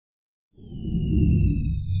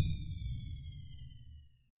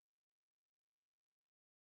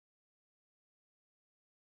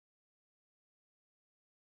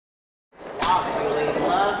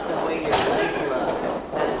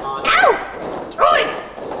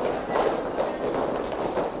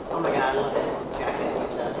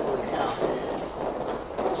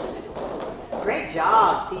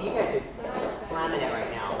See, you guys are slamming it right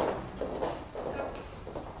now.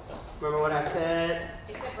 Remember what I said?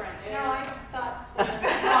 Except Brent. No, I thought.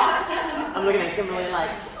 I'm looking at Kimberly like.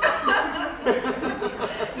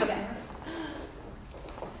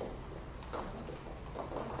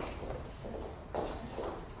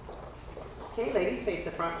 Okay, ladies, face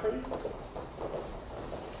the front, please.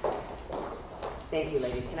 Thank you,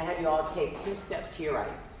 ladies. Can I have you all take 2 steps to your right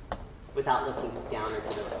without looking down or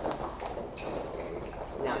to the left?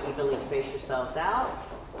 Now evenly space yourselves out.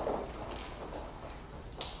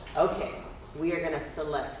 Okay, we are going to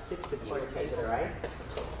select 6 of you. Okay, to the right.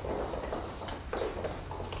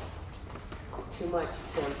 Too much.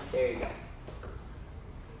 There you go.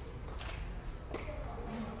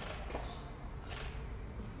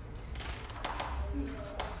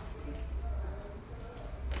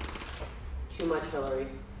 Too much, Hillary.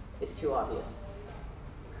 It's too obvious.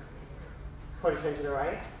 Quarter turn to the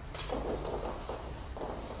right.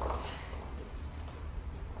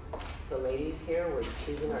 So ladies, here we're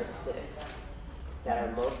choosing our 6 that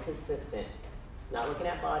are most consistent. Not looking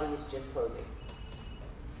at bodies, just posing.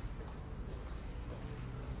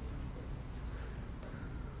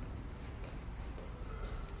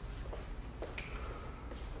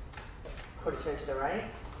 Quarter turn to the right.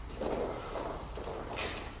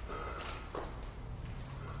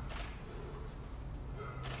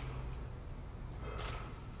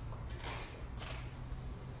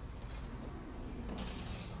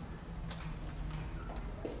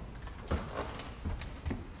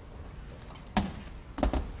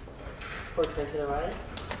 Quarter turn to the right.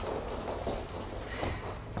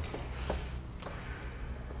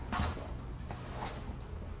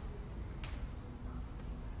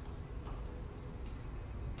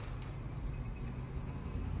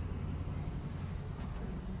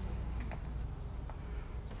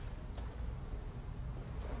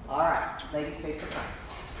 All right, ladies, face the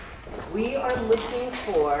front. We are looking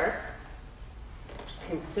for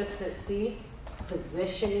consistency,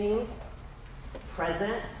 positioning,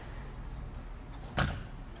 presence.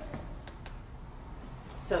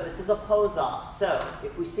 So this is a pose off. So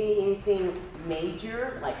if we see anything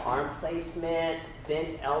major, like arm placement,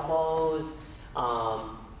 bent elbows,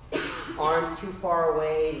 arms too far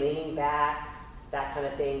away, leaning back, that kind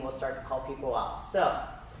of thing, we'll start to call people out. So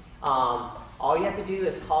all you have to do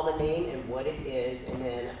is call the name and what it is, and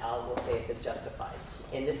then we'll say if it's justified.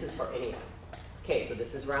 And this is for anyone. Okay, so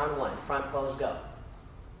this is round 1. Front pose, go.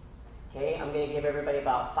 Okay, I'm going to give everybody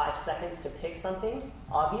about 5 seconds to pick something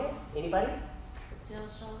obvious. Anybody?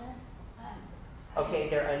 Jill's shoulder. Okay,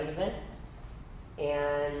 they're uneven.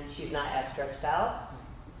 And she's not as stretched out.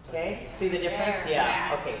 Okay, see the difference? There.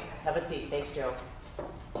 Yeah, okay. Have a seat. Thanks, Joe.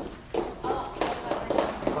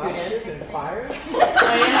 Fired and fired? Scoot in.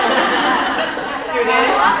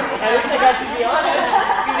 At least I got to be honest.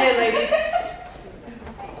 Scoot in, ladies.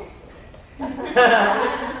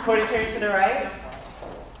 Quarter turn to the right.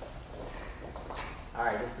 All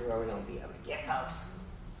right, this is where we're going to be able to get folks.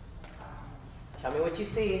 Tell me what you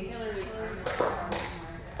see. Hillary's arm is far more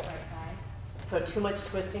right side. So too much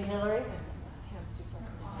twisting, Hillary?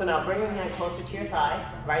 So now bring your hand closer to your thigh,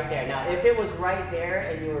 right there. Now if it was right there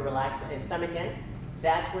and you were relaxed and stomach in,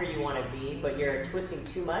 that's where you want to be, but you're twisting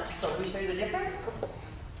too much. So let me show you the difference.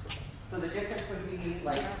 So the difference would be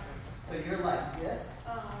like, so you're like this,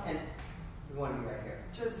 and you want to be right here.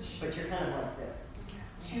 But you're kind of like this.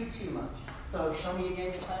 Too much. So show me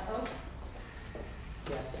again your side pose.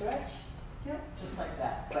 Yeah, stretch. Yep, just like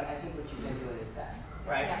that. But I think what you're going to do is that.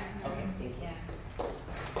 Right? Yeah. Okay, thank you. Yeah.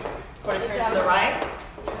 Quarter turn to the right.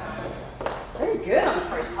 Very good on the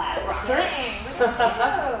first class, Rocker. Dang, look at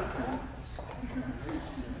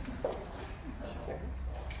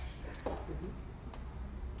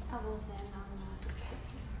Elbows in on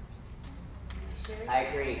I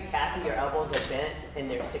agree. Kathy, your elbows are bent and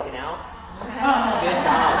they're sticking out. Good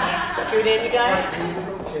job. Scoot in, you guys.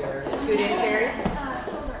 Scoot in, Carrie.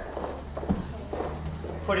 shoulder.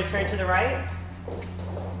 Quarter turn to the right.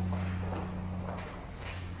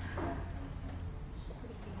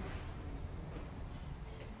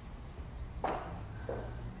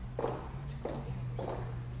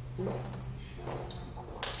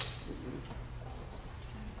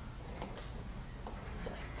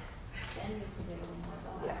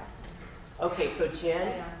 Okay, so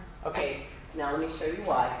Jen, okay, now let me show you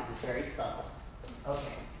why, because it's very subtle.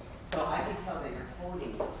 Okay, so I can tell that you're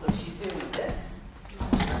holding, so she's doing this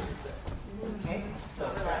versus this. Okay, so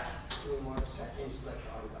stretch, a little more stretch, and just let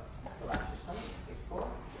your arm go. Relax your stomach, face forward.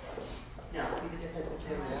 Now, see the difference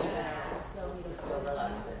between this you still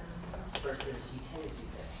relax it versus you tend to do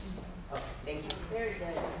this. Okay, thank you. Very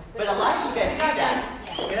good. But a lot of you guys do that.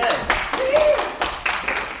 Good.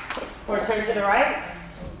 turn to the right.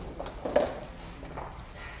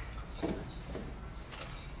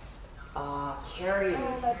 Carrie,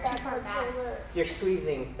 you're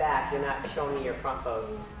squeezing back. You're not showing me your front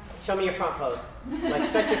pose. Show me your front pose. Like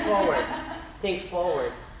stretch it forward. Think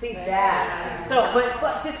forward. See that? So,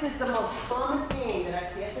 but this is the most common thing that I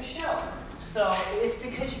see at the show. So it's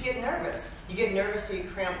because you get nervous. You get nervous or you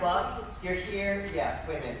cramp up. You're here. Yeah,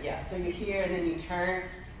 wait a minute. Yeah. So you're here and then you turn.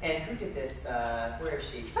 And who did this? Where is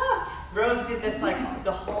she? Rose did this like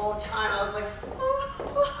the whole time. I was like,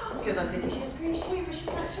 because I'm thinking she has great shape, but she's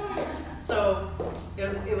not showing. So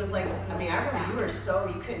it was like, I mean, I remember you were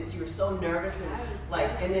so nervous and like,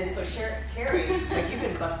 and then so Carrie, like you've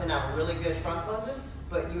been busting out really good front poses,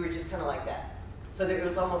 but you were just kind of like that. So it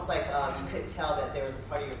was almost like you couldn't tell that there was a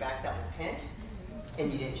part of your back that was pinched,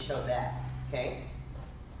 and you didn't show that. Okay.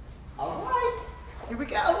 All right. Here we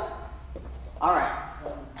go. All right.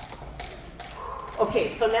 Okay,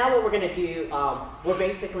 so now what we're going to do, we're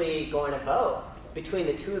basically going to vote between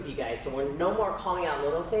the two of you guys. So we're no more calling out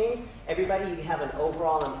little things. Everybody, you have an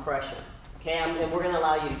overall impression. Okay, and we're going to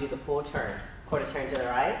allow you to do the full turn. Quarter turn to the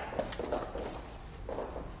right.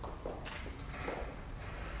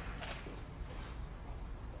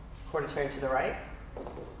 Quarter turn to the right.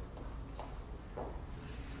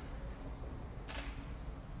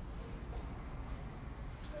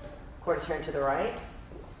 Quarter turn to the right.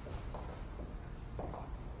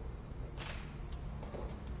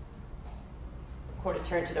 Quarter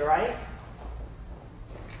turn to the right.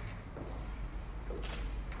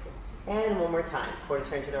 And one more time. Quarter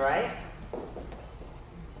turn to the right.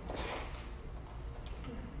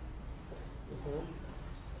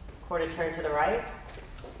 Quarter turn to the right.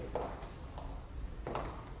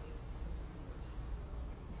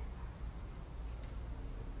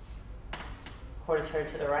 Quarter turn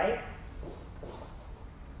to the right.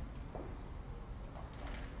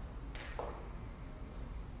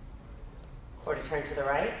 Quarter turn to the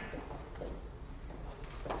right.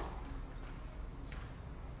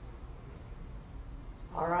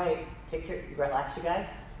 All right, relax you guys.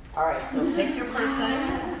 All right, so pick your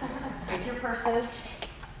person. Pick your person.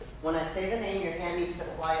 When I say the name, your hand needs to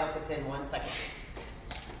fly up within 1 second.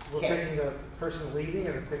 We're picking the person leading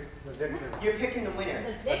and pick the victor. You're picking the winner.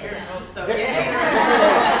 The victim. So Victor.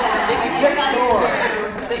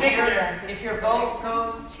 the victor. If your vote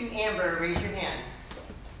goes to Amber, raise your hand.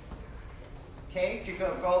 Okay, if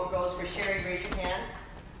your vote goes for Sherry, raise your hand.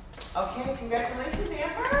 Okay, congratulations,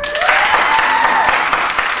 Amber.